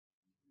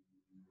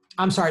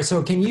I'm sorry.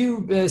 So can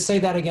you say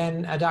that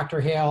again, Dr.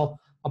 Hale,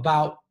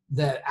 about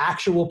the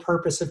actual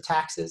purpose of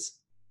taxes?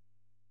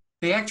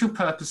 The actual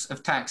purpose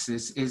of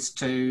taxes is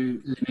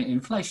to limit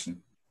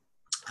inflation.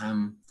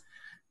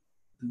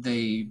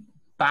 The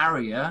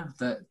barrier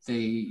that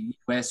the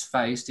US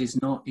faces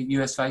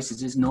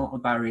is not a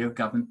barrier of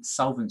government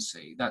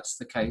solvency. That's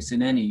the case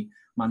in any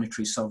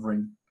monetary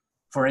sovereign,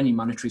 for any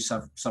monetary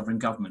sovereign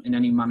government, in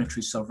any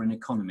monetary sovereign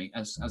economy,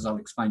 as I'll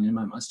explain in a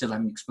moment. I still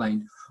haven't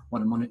explained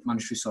what a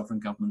monetary sovereign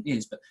government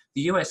is, but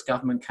the US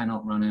government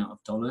cannot run out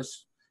of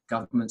dollars.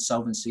 Government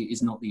solvency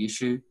is not the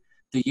issue.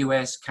 The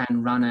US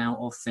can run out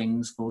of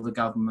things for the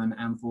government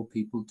and for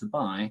people to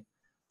buy.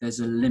 There's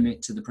a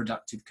limit to the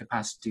productive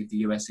capacity of the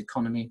US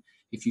economy.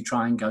 If you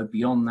try and go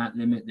beyond that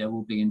limit, there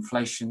will be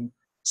inflation.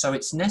 So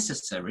it's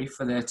necessary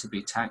for there to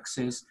be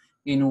taxes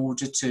in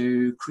order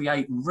to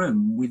create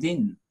room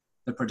within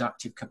the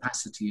productive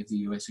capacity of the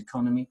US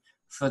economy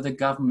for the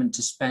government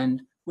to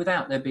spend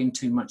without there being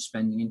too much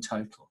spending in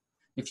total.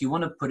 If you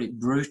want to put it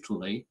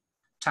brutally,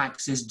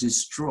 taxes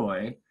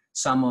destroy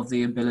some of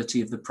the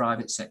ability of the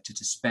private sector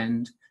to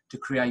spend, to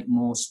create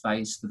more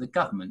space for the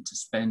government to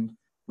spend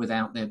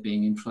without there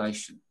being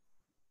inflation.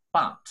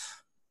 But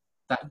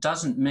that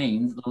doesn't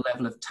mean that the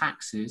level of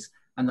taxes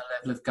and the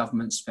level of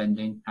government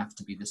spending have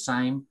to be the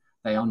same.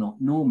 They are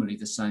not normally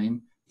the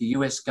same. The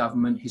US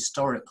government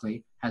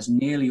historically has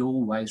nearly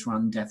always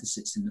run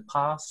deficits in the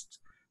past,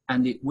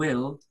 and it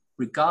will,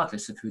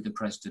 regardless of who the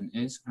president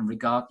is and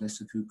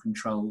regardless of who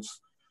controls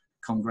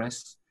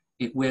Congress,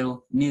 it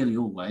will nearly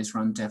always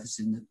run deficits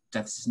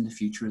in the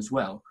future as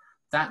well.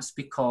 That's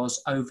because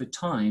over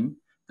time,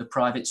 the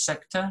private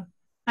sector,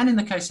 and in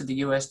the case of the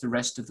US, the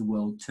rest of the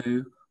world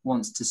too,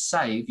 wants to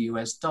save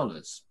US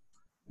dollars.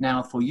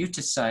 Now, for you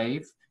to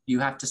save, you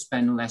have to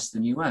spend less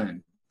than you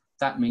earn.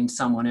 That means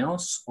someone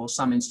else or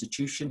some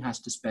institution has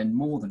to spend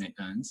more than it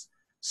earns.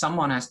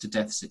 Someone has to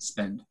deficit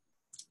spend.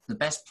 The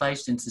best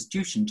placed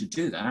institution to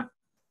do that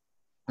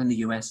in the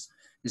US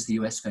is the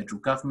US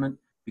federal government,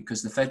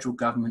 because the federal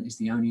government is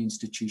the only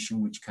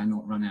institution which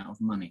cannot run out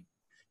of money.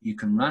 You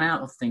can run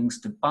out of things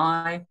to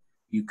buy,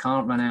 you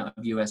can't run out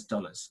of US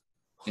dollars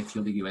if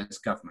you're the US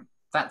government.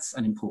 That's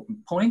an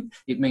important point.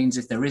 It means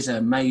if there is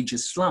a major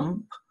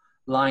slump,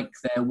 like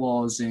there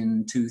was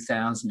in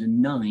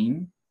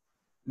 2009,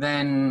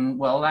 then,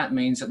 well, that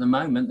means at the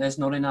moment there's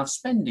not enough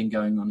spending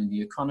going on in the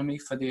economy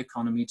for the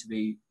economy to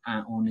be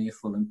at or near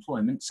full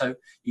employment. So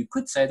you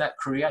could say that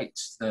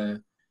creates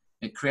the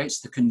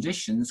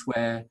conditions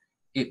where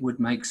it would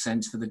make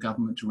sense for the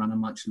government to run a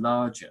much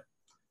larger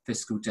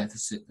fiscal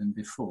deficit than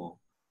before.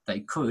 They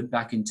could,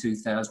 back in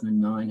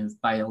 2009,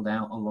 have bailed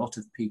out a lot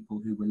of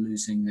people who were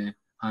losing their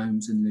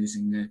homes and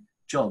losing their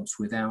jobs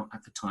without,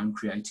 at the time,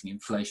 creating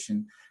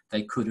inflation.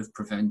 They could have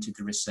prevented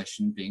the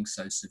recession being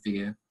so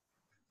severe.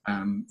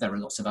 There are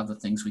lots of other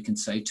things we can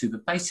say too,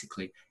 but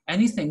basically,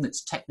 anything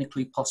that's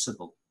technically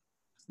possible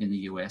in the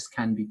US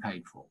can be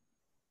paid for.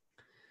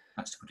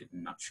 That's to put it in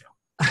a nutshell.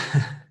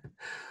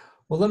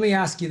 Well, let me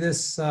ask you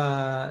this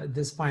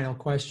final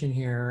question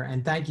here,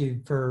 and thank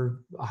you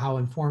for how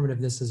informative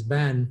this has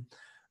been.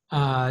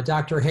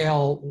 Dr.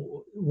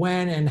 Hale,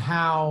 when and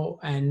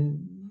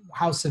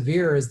how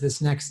severe is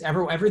this next?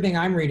 Everything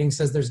I'm reading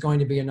says there's going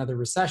to be another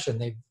recession.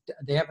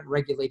 They haven't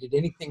regulated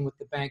anything with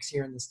the banks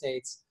here in the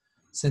States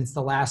since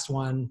the last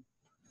one.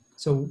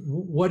 So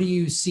what do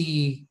you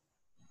see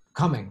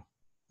coming?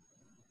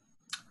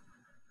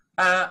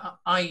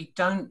 I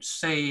don't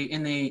see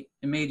in the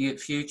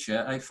immediate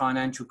future a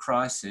financial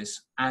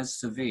crisis as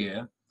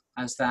severe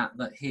as that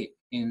hit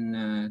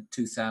in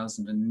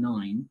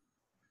 2009.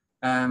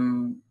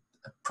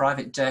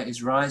 Private debt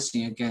is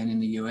rising again in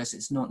the US.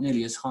 It's not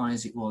nearly as high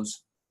as it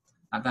was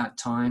at that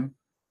time.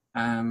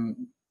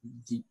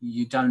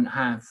 You don't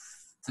have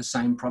the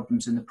same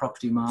problems in the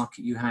property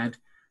market you had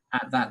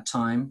at that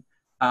time.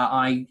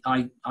 I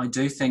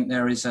do think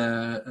there is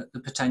the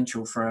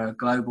potential for a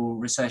global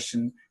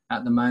recession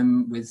at the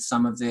moment, with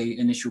some of the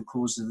initial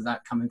causes of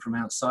that coming from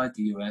outside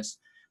the US.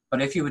 But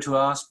if you were to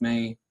ask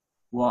me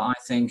what I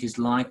think is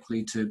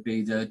likely to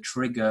be the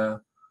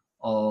trigger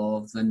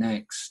of the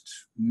next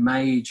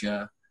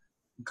major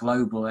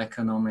global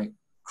economic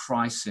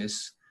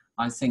crisis,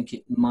 I think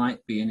it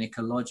might be an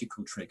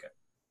ecological trigger,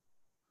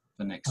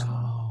 the next one.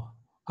 Oh,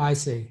 I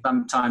see.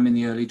 Sometime in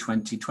the early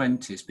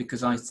 2020s,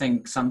 because I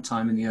think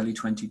sometime in the early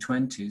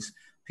 2020s,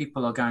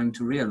 people are going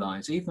to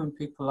realize, even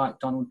people like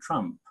Donald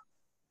Trump,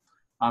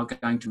 are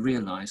going to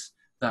realize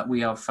that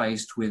we are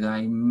faced with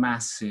a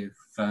massive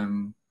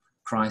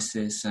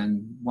crisis and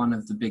one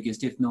of the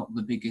biggest, if not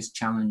the biggest,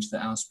 challenge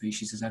that our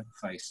species has ever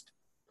faced.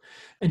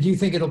 And do you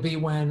think it'll be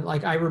when,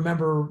 like, I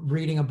remember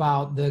reading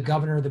about the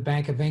governor of the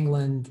Bank of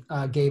England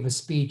gave a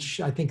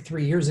speech, I think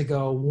 3 years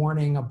ago,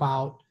 warning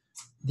about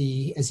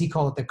the, as he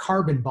called it, the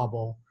carbon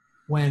bubble,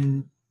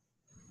 when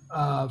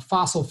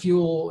fossil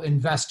fuel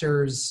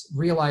investors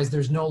realize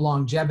there's no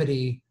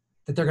longevity,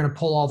 that they're going to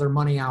pull all their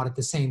money out at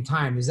the same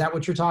time. Is that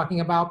what you're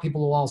talking about?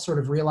 People will all sort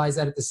of realize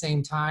that at the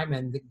same time,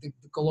 and the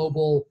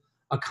global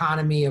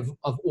economy of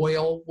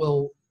oil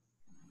will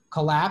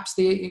collapse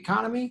the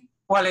economy?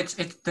 Well,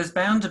 there's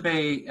bound to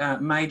be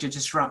major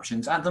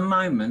disruptions. At the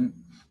moment,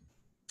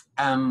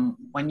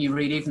 when you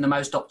read even the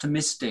most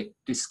optimistic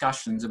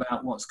discussions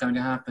about what's going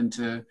to happen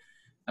to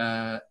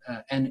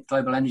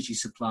global energy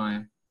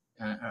supply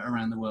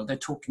around the world, they're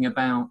talking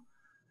about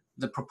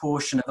the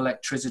proportion of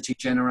electricity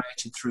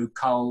generated through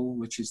coal,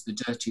 which is the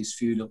dirtiest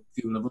fuel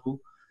of all,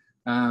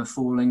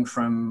 falling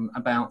from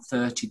about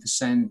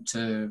 30%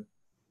 to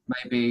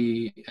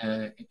maybe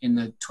in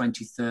the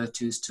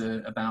 2030s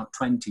to about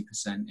 20%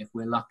 if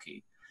we're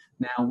lucky.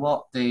 Now,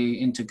 what the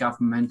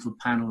Intergovernmental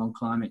Panel on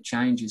Climate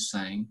Change is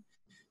saying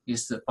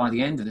is that by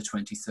the end of the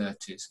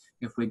 2030s,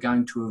 if we're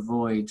going to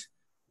avoid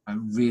a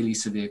really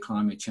severe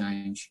climate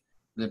change,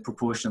 the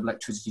proportion of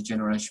electricity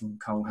generation from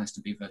coal has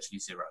to be virtually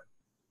zero.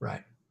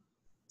 Right.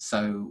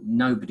 So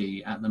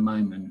nobody at the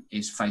moment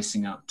is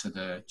facing up to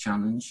the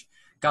challenge.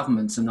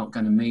 Governments are not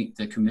going to meet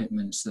the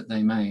commitments that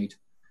they made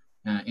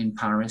in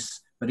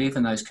Paris, but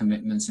even those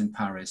commitments in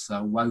Paris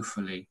are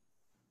woefully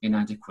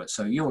inadequate.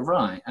 So you're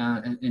right,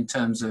 in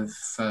terms of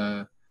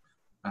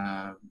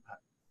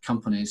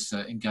companies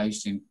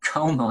engaged in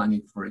coal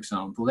mining, for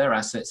example, their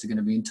assets are going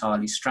to be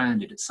entirely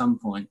stranded at some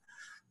point.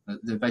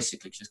 They're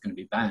basically just going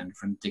to be banned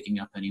from digging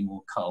up any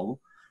more coal.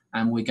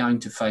 And we're going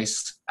to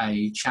face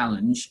a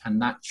challenge,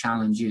 and that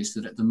challenge is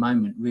that at the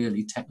moment,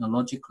 really,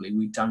 technologically,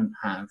 we don't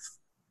have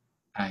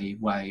a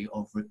way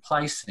of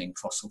replacing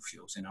fossil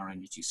fuels in our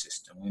energy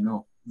system. We're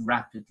not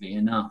rapidly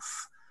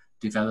enough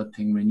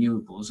developing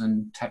renewables,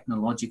 and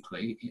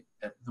technologically,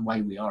 the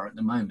way we are at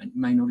the moment, it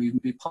may not even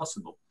be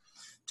possible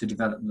to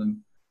develop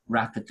them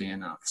rapidly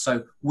enough.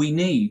 So we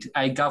need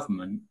a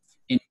government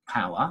in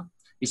power,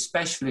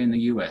 especially in the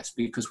US,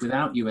 because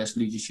without US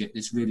leadership,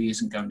 this really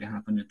isn't going to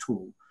happen at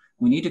all.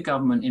 We need a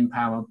government in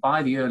power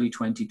by the early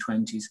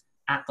 2020s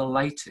at the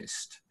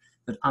latest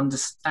that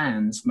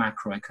understands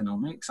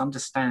macroeconomics,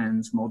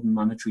 understands modern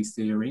monetary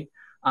theory,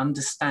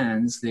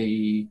 understands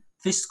the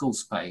fiscal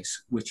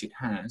space which it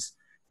has,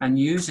 and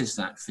uses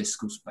that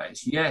fiscal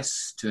space,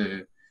 yes,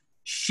 to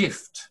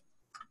shift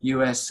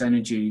US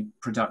energy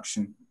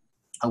production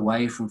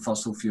away from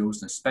fossil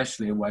fuels, and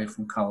especially away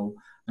from coal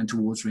and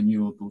towards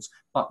renewables.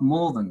 But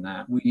more than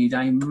that, we need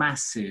a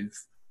massive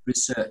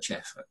research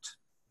effort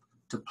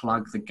to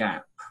plug the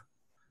gap.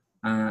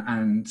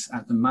 And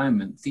at the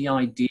moment, the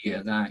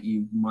idea that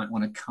you might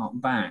want to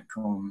cut back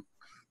on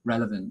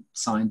relevant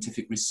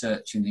scientific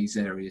research in these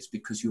areas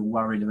because you're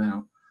worried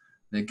about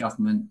the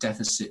government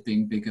deficit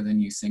being bigger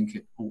than you think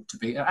it ought to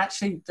be.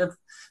 Actually,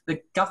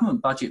 the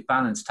government budget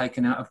balance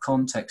taken out of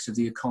context of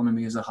the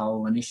economy as a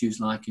whole and issues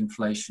like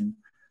inflation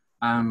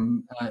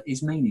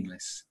is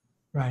meaningless.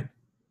 Right.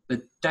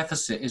 The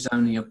deficit is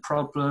only a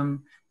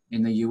problem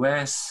in the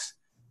US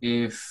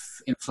if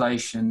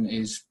inflation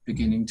is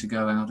beginning to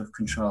go out of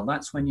control.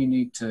 That's when you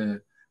need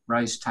to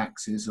raise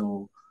taxes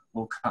or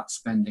cut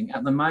spending.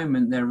 At the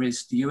moment,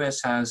 the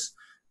US has,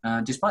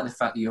 despite the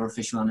fact that your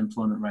official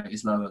unemployment rate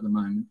is low at the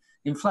moment,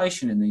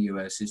 inflation in the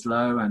US is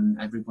low,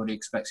 and everybody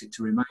expects it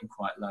to remain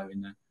quite low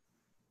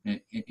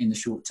in the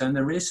short term.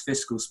 There is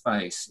fiscal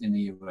space in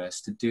the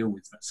US to deal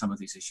with some of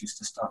these issues,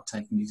 to start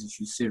taking these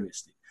issues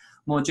seriously.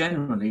 More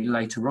generally,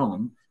 later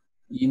on,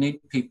 you need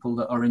people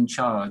that are in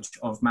charge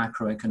of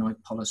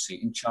macroeconomic policy,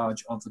 in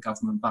charge of the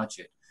government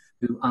budget,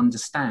 who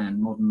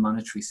understand modern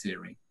monetary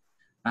theory,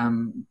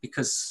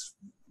 because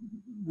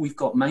we've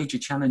got major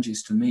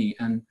challenges to meet,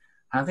 and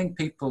having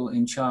people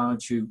in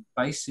charge who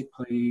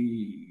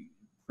basically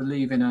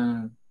believe in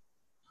a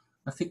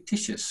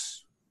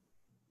fictitious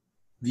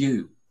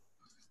view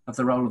of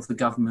the role of the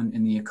government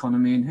in the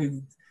economy,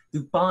 and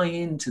who buy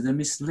into the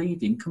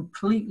misleading,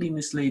 completely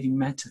misleading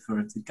metaphor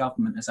of the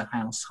government as a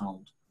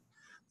household.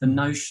 The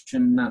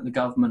notion that the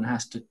government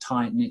has to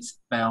tighten its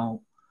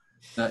belt,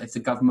 that if the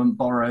government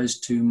borrows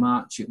too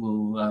much, it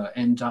will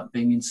end up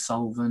being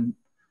insolvent.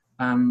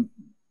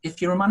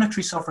 If you're a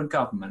monetary sovereign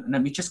government, and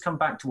let me just come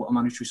back to what a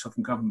monetary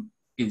sovereign government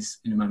is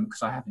in a moment,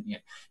 because I haven't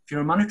yet. If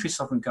you're a monetary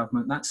sovereign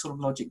government, that sort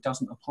of logic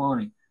doesn't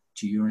apply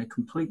to you. You're in a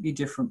completely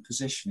different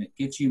position. It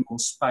gives you more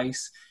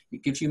space.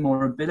 It gives you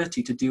more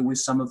ability to deal with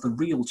some of the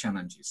real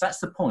challenges. That's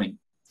the point.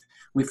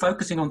 We're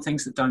focusing on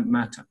things that don't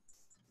matter,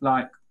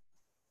 like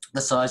the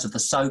size of the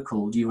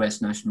so-called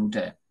US national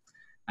debt,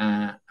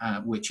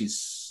 which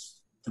is,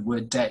 the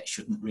word debt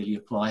shouldn't really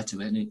apply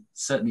to it, and it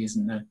certainly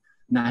isn't a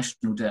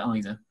national debt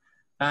either.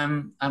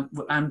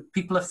 And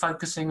people are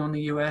focusing on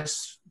the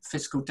US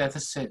fiscal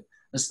deficit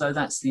as though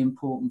that's the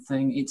important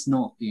thing. It's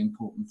not the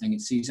important thing.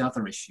 It's these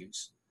other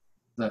issues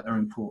that are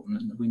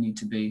important and that we need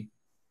to be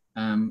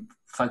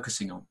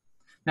focusing on.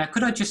 Now,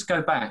 could I just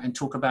go back and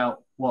talk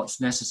about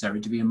what's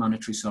necessary to be a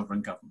monetary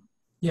sovereign government?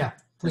 Yeah,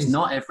 please. Because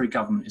not every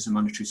government is a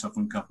monetary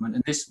sovereign government,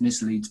 and this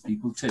misleads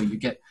people too. You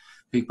get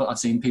people, I've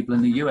seen people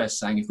in the US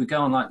saying, if we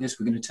go on like this,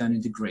 we're going to turn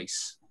into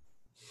Greece,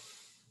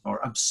 or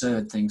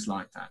absurd things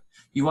like that.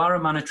 You are a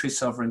monetary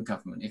sovereign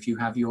government if you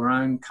have your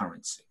own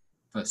currency,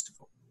 first of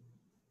all.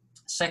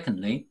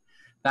 Secondly,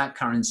 that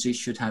currency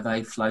should have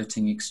a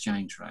floating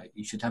exchange rate.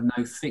 You should have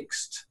no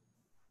fixed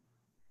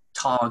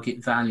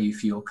target value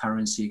for your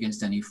currency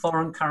against any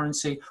foreign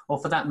currency, or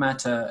for that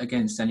matter,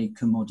 against any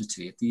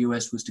commodity. If the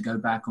US was to go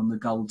back on the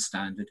gold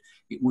standard,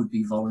 it would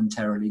be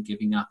voluntarily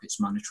giving up its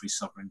monetary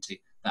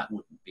sovereignty. That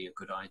wouldn't be a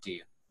good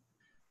idea.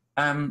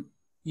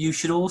 You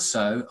should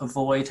also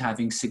avoid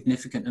having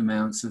significant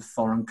amounts of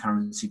foreign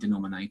currency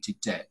denominated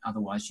debt.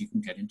 Otherwise, you can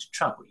get into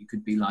trouble. You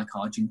could be like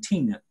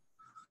Argentina.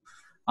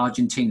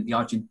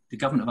 The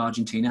government of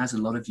Argentina has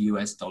a lot of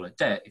US dollar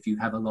debt. If you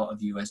have a lot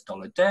of US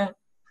dollar debt,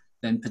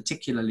 then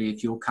particularly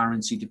if your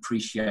currency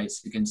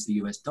depreciates against the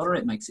US dollar,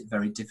 it makes it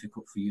very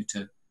difficult for you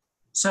to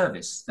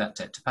service that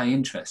debt, to pay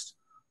interest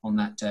on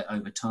that debt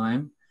over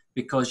time,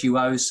 because you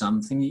owe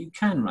something that you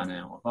can run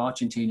out of.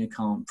 Argentina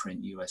can't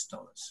print US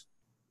dollars.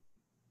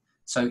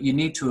 So you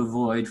need to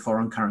avoid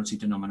foreign currency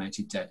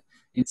denominated debt.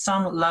 In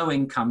some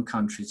low-income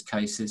countries'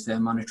 cases, their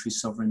monetary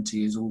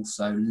sovereignty is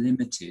also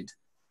limited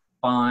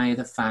by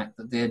the fact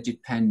that they're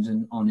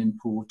dependent on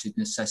imported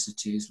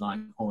necessities like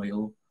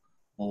oil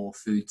or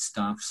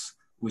foodstuffs,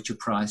 which are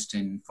priced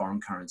in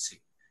foreign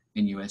currency,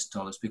 in US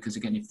dollars. Because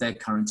again, if their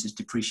currencies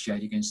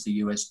depreciate against the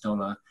US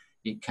dollar,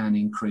 it can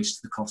increase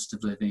the cost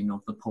of living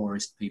of the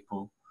poorest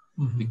people,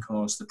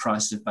 because the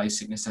prices of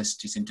basic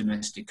necessities in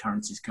domestic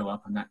currencies go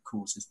up, and that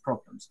causes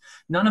problems.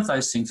 None of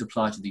those things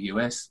apply to the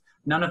US.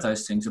 None of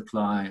those things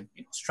apply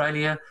in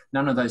Australia.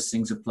 None of those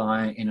things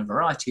apply in a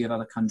variety of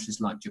other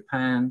countries like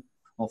Japan,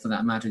 or for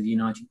that matter, the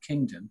United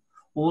Kingdom.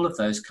 All of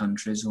those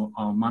countries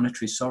are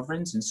monetary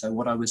sovereigns. And so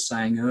what I was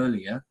saying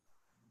earlier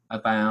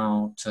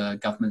about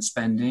government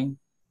spending,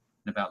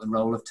 and about the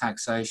role of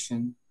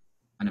taxation,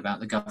 and about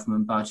the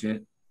government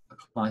budget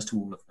applies to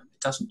all of them.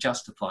 It doesn't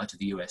just apply to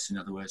the US. In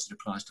other words, it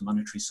applies to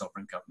monetary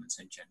sovereign governments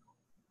in general.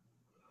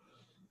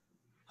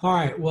 All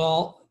right.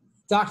 Well,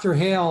 Dr.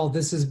 Hale,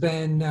 this has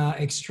been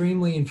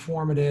extremely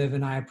informative,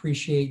 and I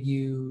appreciate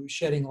you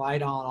shedding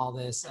light on all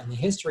this and the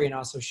history, and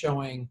also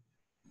showing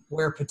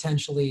where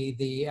potentially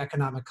the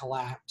economic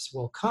collapse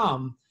will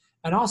come.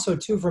 And also,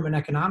 too, from an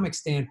economic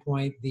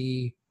standpoint,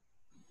 the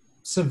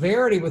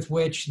severity with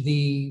which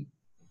the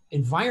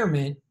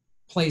environment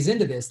plays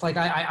into this. Like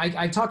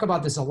I talk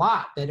about this a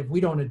lot, that if we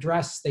don't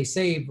address, they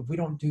say, if we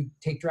don't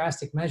take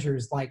drastic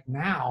measures like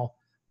now,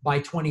 by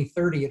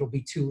 2030, it'll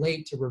be too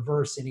late to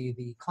reverse any of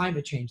the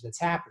climate change that's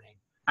happening.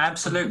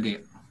 Absolutely.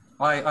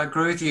 I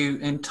agree with you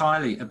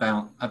entirely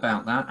about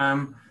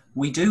that.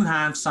 We do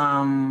have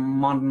some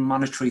modern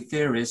monetary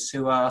theorists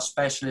who are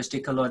specialist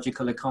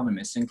ecological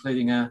economists,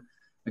 including a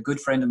good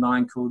friend of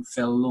mine called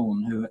Phil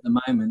Lawn, who at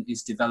the moment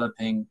is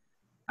developing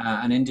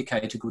an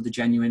indicator called the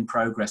Genuine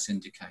Progress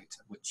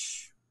Indicator,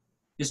 which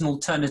is an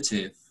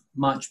alternative,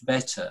 much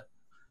better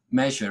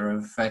measure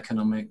of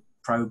economic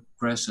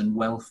progress and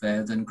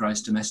welfare than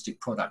gross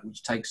domestic product,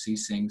 which takes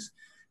these things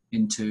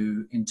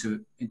into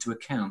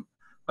account.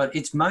 But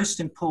it's most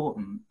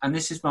important, and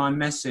this is my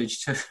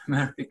message to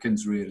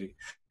Americans really,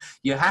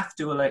 you have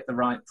to elect the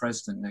right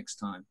president next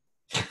time.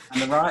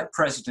 And the right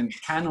president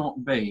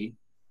cannot be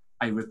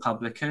a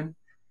Republican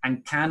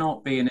and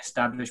cannot be an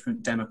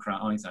establishment Democrat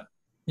either.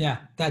 Yeah,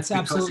 that's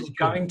absolutely because it's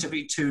going to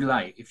be too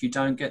late. If you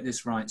don't get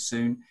this right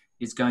soon,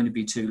 it's going to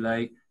be too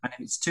late. And if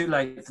it's too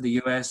late for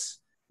the US,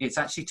 it's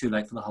actually too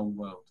late for the whole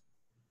world.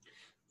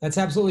 That's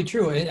absolutely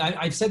true.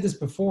 I've said this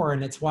before,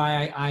 and it's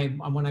why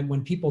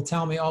when people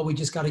tell me, oh, we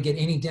just got to get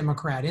any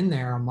Democrat in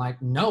there, I'm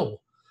like,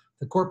 no.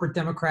 The corporate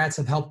Democrats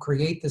have helped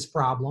create this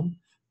problem,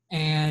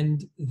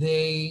 and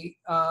we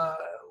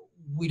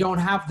don't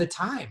have the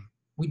time.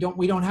 We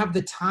don't have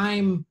the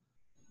time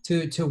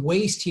to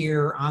waste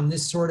here on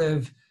this sort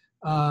of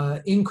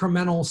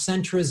incremental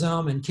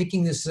centrism and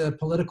kicking this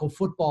political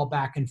football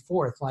back and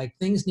forth. Like,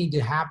 things need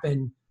to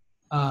happen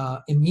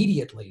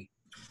immediately.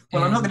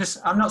 Well,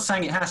 I'm not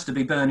saying it has to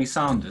be Bernie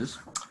Sanders,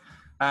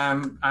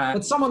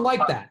 but someone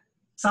like that.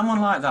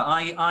 Someone like that.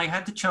 I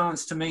had the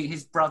chance to meet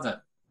his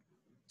brother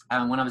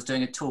when I was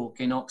doing a talk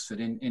in Oxford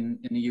in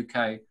the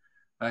UK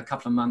a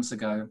couple of months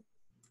ago,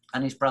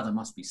 and his brother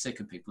must be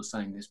sick of people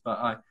saying this,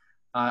 but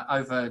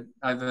over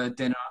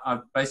dinner, I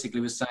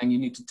basically was saying, you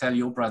need to tell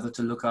your brother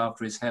to look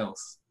after his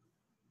health,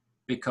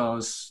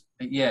 because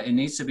it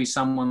needs to be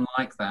someone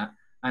like that.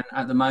 And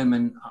at the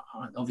moment,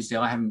 obviously,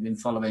 I haven't been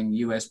following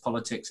US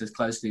politics as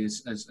closely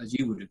as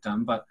you would have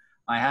done, but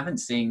I haven't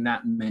seen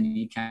that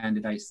many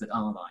candidates that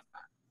are like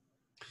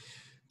that.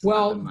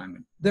 Well,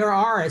 there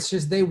are. It's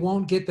just they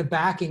won't get the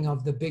backing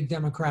of the big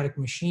Democratic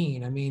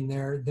machine. I mean,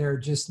 they're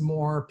just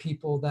more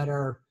people that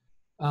are,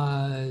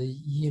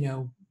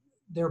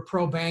 they're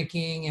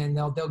pro-banking, and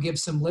they'll give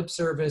some lip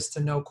service to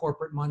no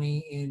corporate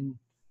money in.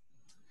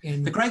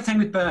 The great thing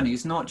with Bernie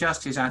is not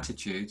just his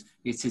attitude;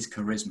 it's his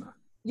charisma.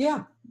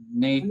 Yeah.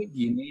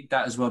 You need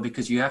that as well,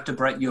 because you have to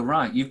break. You're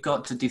right. You've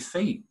got to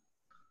defeat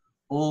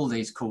all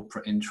these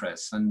corporate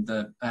interests,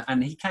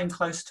 and he came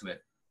close to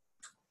it.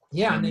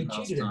 Yeah, and they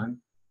cheated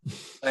him.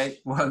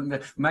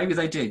 Maybe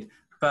they did,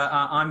 but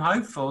I'm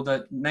hopeful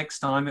that next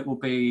time it will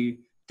be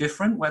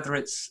different, whether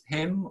it's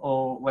him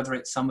or whether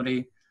it's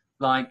somebody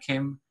like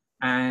him,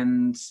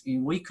 and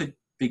we could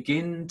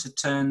begin to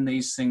turn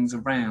these things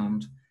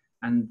around.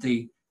 And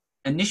the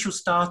initial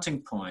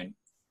starting point.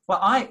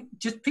 Well,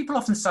 people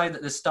often say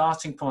that the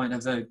starting point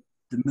of the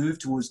move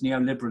towards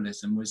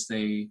neoliberalism was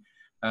the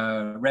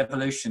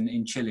revolution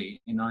in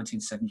Chile in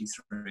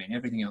 1973, and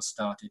everything else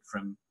started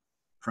from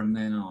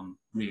then on,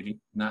 really.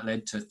 And that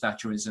led to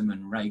Thatcherism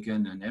and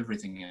Reagan and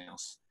everything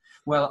else.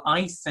 Well,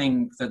 I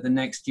think that the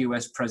next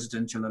US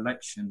presidential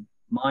election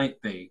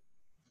might be,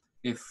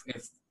 if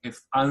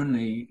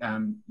only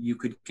you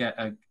could get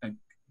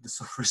the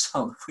sort of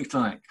result we'd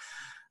like,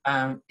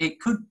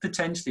 it could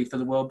potentially for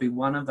the world be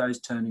one of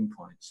those turning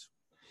points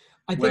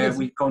where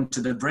we've gone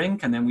to the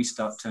brink and then we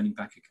start turning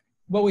back again.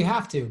 Well, we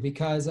have to,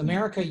 because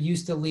America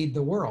used to lead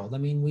the world. I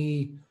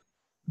mean,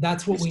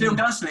 that's what it still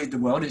does lead the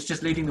world. It's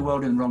just leading the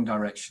world in the wrong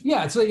direction.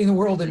 Yeah, it's leading the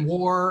world in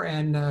war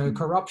and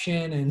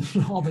corruption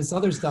and all this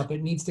other stuff.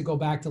 It needs to go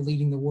back to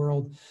leading the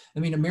world. I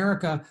mean,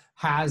 America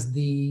has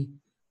the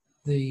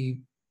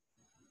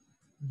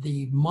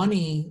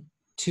money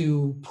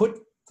to put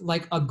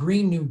like a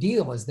Green New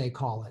Deal, as they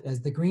call it,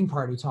 as the Green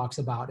Party talks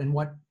about, and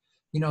what,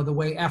 the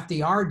way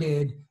FDR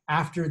did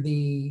after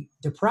the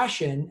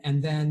Depression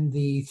and then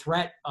the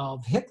threat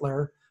of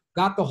Hitler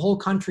got the whole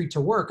country to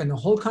work, and the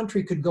whole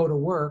country could go to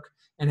work.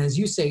 And as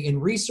you say, in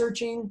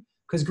researching,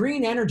 because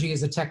green energy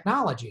is a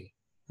technology.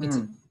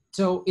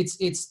 So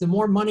it's the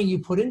more money you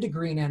put into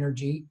green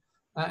energy,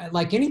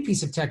 like any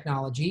piece of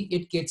technology,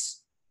 it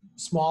gets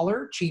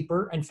smaller,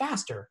 cheaper, and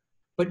faster.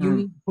 But you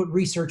need to put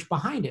research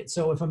behind it.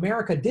 So if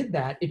America did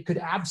that, it could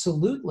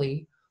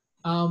absolutely,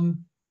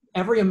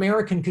 every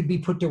American could be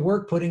put to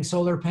work putting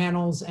solar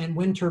panels and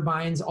wind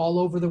turbines all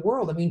over the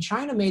world. I mean,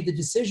 China made the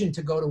decision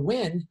to go to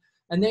wind,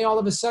 and they all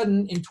of a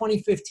sudden in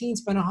 2015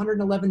 spent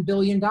 $111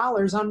 billion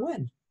on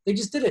wind. They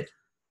just did it.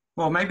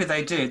 Well, maybe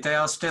they did. They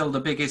are still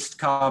the biggest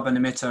carbon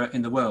emitter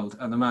in the world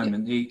at the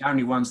moment. Yeah. The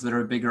only ones that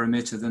are a bigger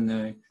emitter than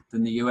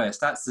the US.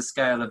 That's the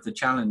scale of the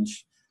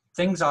challenge.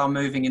 Things are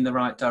moving in the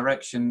right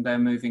direction. They're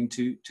moving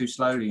too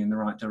slowly in the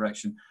right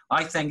direction.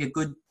 I think a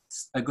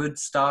good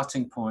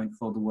starting point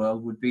for the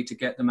world would be to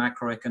get the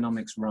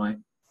macroeconomics right.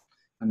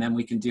 And then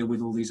we can deal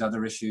with all these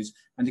other issues.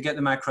 And to get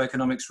the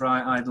macroeconomics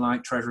right, I'd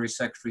like Treasury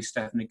Secretary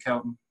Stephanie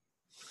Kelton.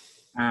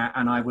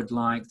 And I would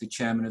like the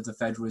chairman of the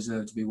Federal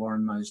Reserve to be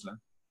Warren Mosler.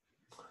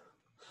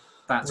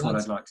 That's what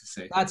I'd like to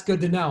see. That's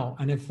good to know.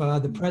 And if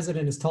the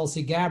president is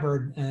Tulsi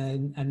Gabbard,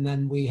 and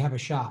then we have a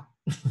shot.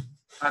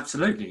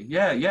 Absolutely.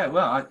 Yeah.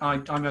 Well,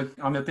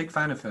 I'm a big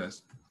fan of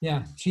hers.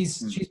 Yeah,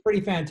 she's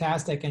pretty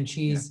fantastic. And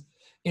she's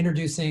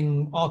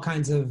introducing all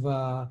kinds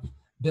of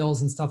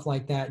bills and stuff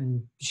like that.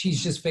 And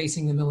she's just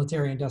facing the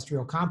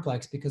military-industrial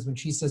complex, because when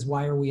she says,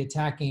 why are we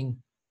attacking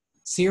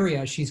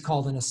Syria, she's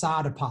called an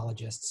Assad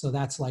apologist. So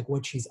that's like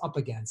what she's up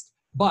against.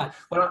 But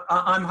well,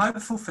 I'm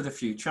hopeful for the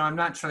future. I'm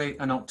naturally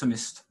an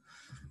optimist.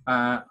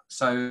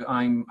 So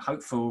I'm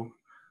hopeful.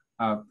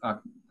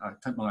 I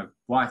think my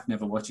wife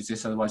never watches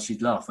this, otherwise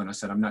she'd laugh when I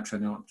said I'm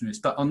naturally an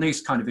optimist. But on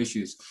these kind of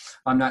issues,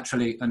 I'm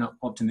naturally an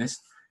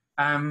optimist.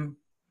 And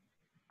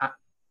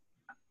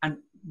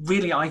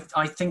really, I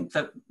think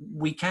that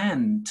we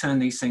can turn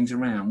these things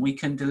around. We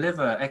can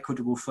deliver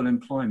equitable full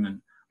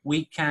employment.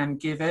 We can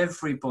give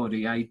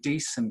everybody a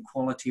decent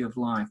quality of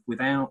life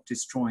without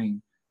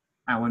destroying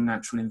our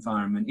natural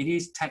environment. It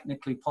is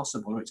technically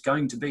possible, or it's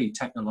going to be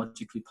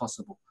technologically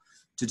possible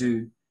to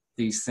do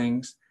these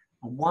things.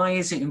 Why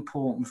is it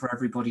important for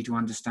everybody to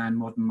understand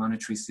modern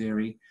monetary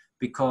theory?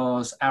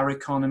 Because our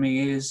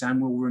economy is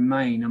and will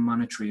remain a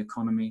monetary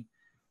economy.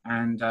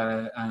 And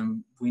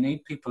we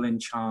need people in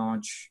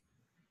charge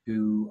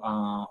who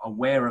are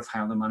aware of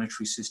how the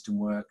monetary system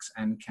works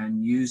and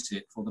can use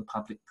it for the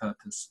public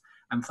purpose.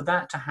 And for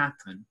that to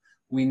happen,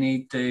 we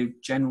need the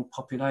general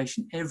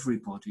population,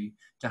 everybody,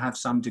 to have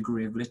some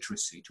degree of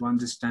literacy, to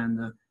understand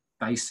the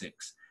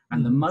basics.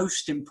 And the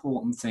most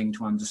important thing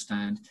to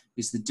understand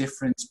is the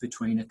difference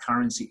between a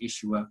currency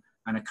issuer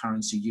and a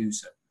currency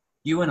user.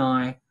 You and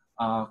I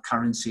are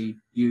currency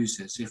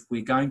users. If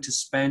we're going to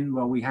spend,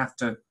 well, we have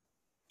to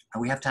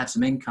have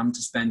some income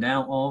to spend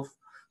out of.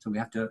 So we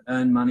have to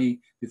earn money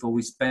before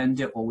we spend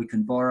it, or we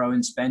can borrow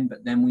and spend,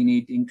 but then we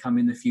need income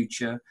in the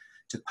future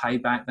to pay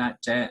back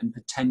that debt. And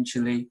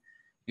potentially,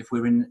 if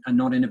we're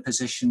not in a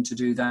position to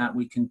do that,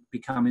 we can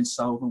become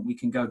insolvent, we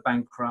can go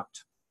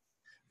bankrupt.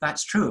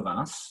 That's true of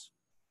us.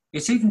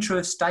 It's even true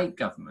of state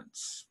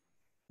governments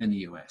in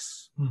the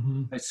US.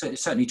 It's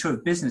certainly true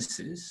of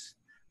businesses,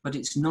 but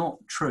it's not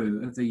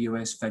true of the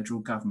US federal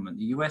government.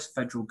 The US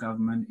federal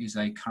government is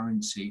a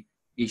currency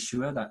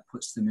issuer. That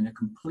puts them in a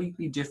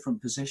completely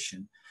different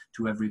position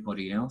to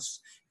everybody else.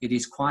 It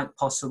is quite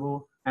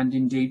possible, and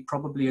indeed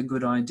probably a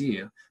good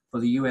idea, for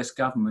the US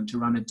government to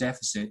run a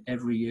deficit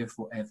every year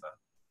forever.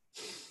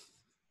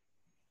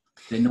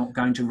 They're not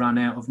going to run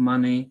out of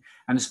money.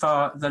 And as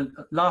far, the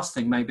last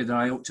thing maybe that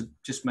I ought to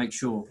just make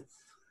sure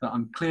that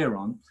I'm clear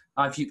on,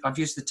 I've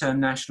used the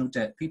term national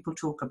debt. People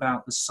talk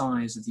about the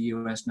size of the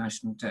US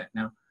national debt.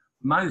 Now,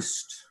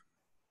 most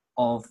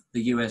of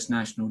the US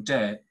national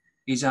debt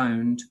is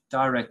owned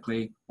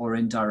directly or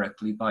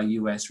indirectly by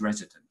US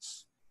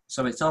residents.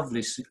 So it's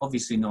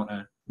obviously not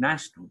a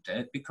national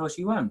debt because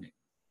you own it.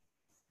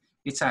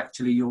 It's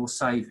actually your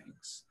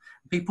savings.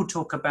 people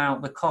talk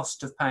about the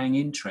cost of paying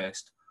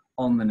interest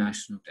on the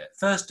national debt.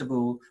 First of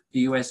all, the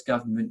US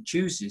government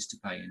chooses to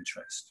pay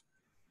interest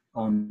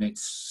on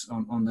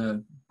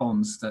the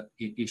bonds that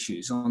it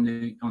issues on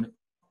the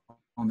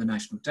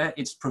national debt.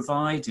 It's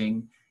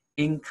providing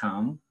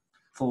income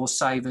for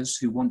savers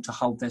who want to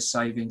hold their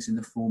savings in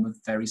the form of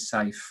very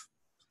safe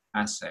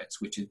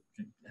assets, which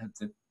have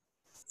the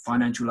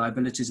financial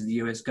liabilities of the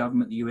US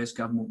government. The US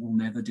government will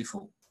never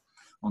default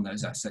on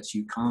those assets.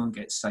 You can't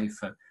get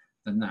safer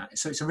than that.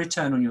 So it's a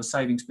return on your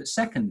savings. But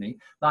secondly,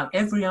 like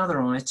every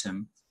other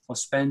item of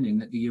spending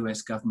that the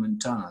US government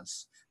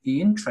does,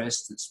 the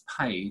interest that's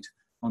paid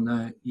on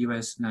the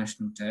US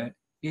national debt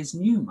is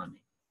new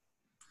money.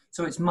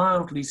 So it's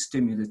mildly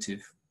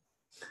stimulative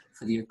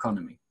for the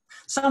economy.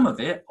 Some of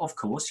it, of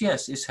course,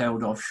 yes, is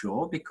held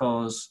offshore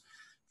because,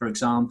 for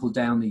example,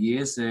 down the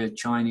years, the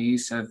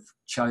Chinese have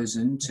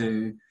chosen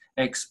to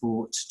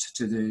export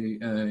to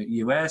the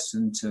US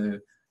and to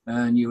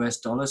earn US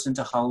dollars and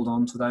to hold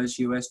on to those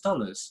US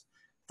dollars.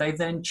 They've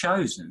then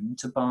chosen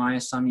to buy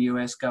some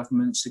US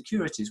government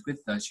securities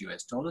with those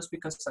US dollars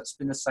because that's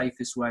been the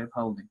safest way of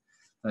holding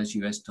those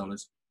US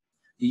dollars.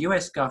 The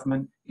US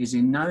government is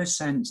in no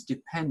sense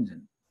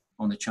dependent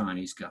on the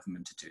Chinese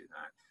government to do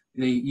that.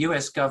 The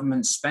US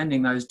government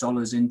spending those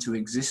dollars into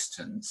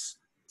existence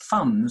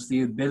funds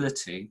the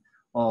ability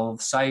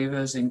of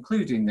savers,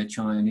 including the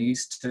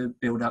Chinese, to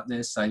build up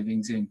their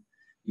savings in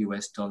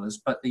US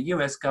dollars. But the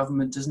US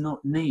government does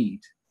not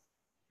need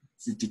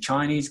the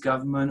Chinese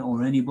government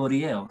or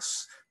anybody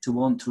else to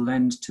want to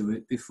lend to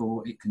it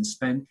before it can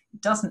spend.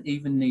 It doesn't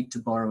even need to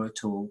borrow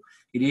at all.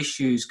 It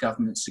issues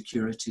government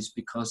securities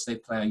because they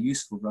play a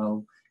useful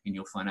role in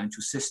your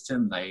financial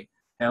system. They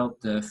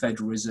help the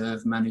Federal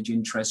Reserve manage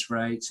interest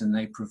rates, and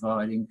they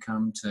provide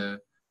income to,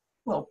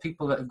 well,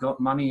 people that have got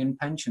money in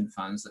pension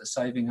funds that are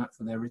saving up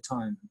for their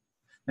retirement.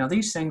 Now,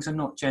 these things are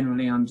not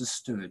generally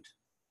understood.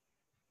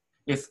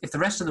 If the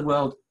rest of the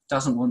world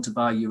doesn't want to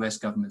buy US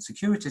government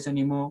securities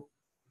anymore,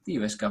 the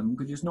US government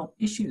could just not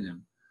issue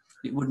them.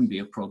 It wouldn't be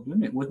a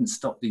problem. It wouldn't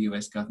stop the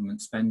US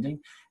government spending.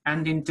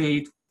 And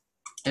indeed,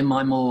 in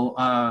my more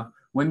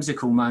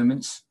whimsical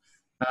moments,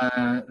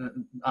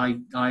 I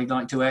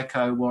like to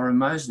echo Warren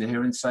Mosley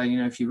here and say, you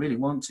know, if you really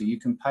want to, you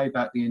can pay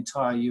back the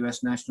entire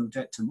US national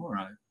debt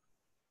tomorrow.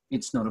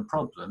 It's not a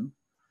problem.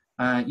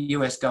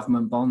 US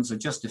government bonds are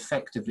just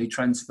effectively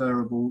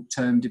transferable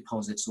term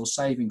deposits or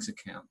savings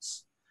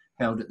accounts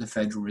held at the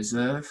Federal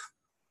Reserve.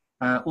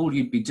 All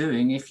you'd be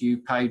doing if you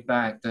paid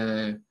back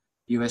the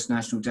US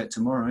national debt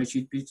tomorrow is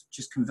you'd be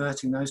just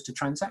converting those to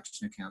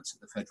transaction accounts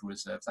at the Federal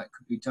Reserve. That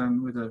could be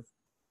done with a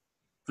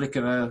flick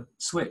of a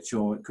switch,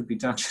 or it could be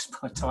done just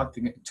by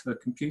typing it to a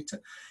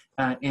computer.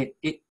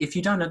 If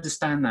you don't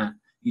understand that,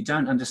 you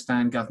don't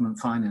understand government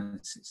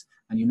finances,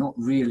 and you're not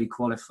really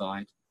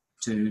qualified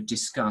to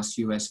discuss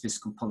US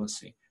fiscal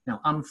policy. Now,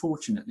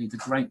 unfortunately, the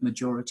great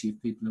majority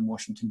of people in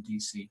Washington,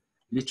 DC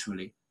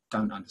literally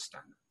don't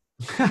understand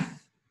that.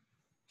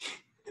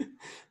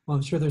 Well,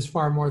 I'm sure there's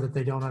far more that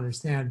they don't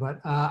understand, but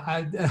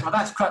well,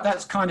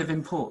 that's kind of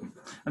important.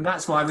 And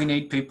that's why we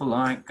need people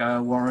like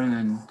Warren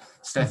and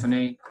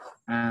Stephanie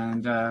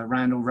and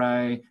Randall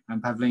Wray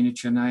and Pavlina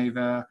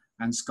Tcherneva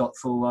and Scott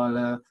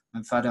Fulwiler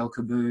and Fadel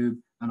Kaboub,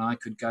 and I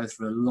could go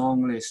through a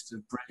long list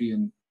of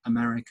brilliant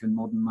American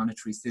modern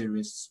monetary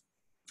theorists.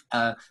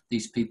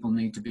 These people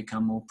need to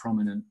become more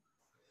prominent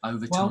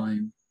over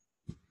time.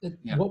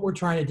 Yeah. What we're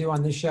trying to do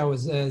on this show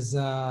is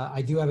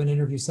I do have an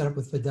interview set up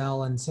with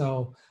Fidel, and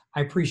so I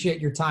appreciate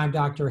your time,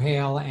 Dr.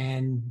 Hale,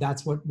 and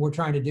that's what we're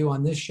trying to do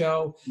on this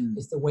show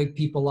is to wake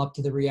people up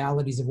to the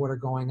realities of what are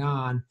going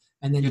on.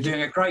 And then you're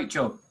doing a great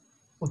job.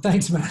 Well,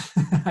 thanks, man.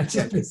 I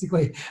just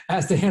basically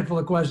asked a handful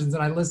of questions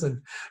and I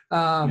listened.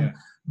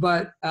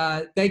 But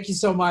thank you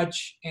so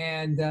much,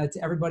 and to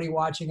everybody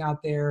watching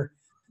out there,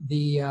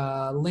 the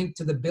link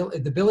to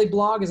the Billy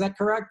blog, is that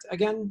correct?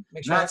 Again,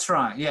 make sure that's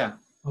right. Yeah.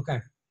 Okay.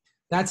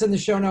 That's in the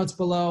show notes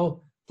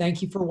below.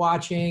 Thank you for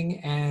watching,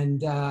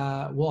 and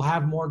we'll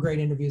have more great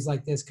interviews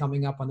like this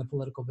coming up on the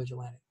Political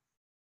Vigilante.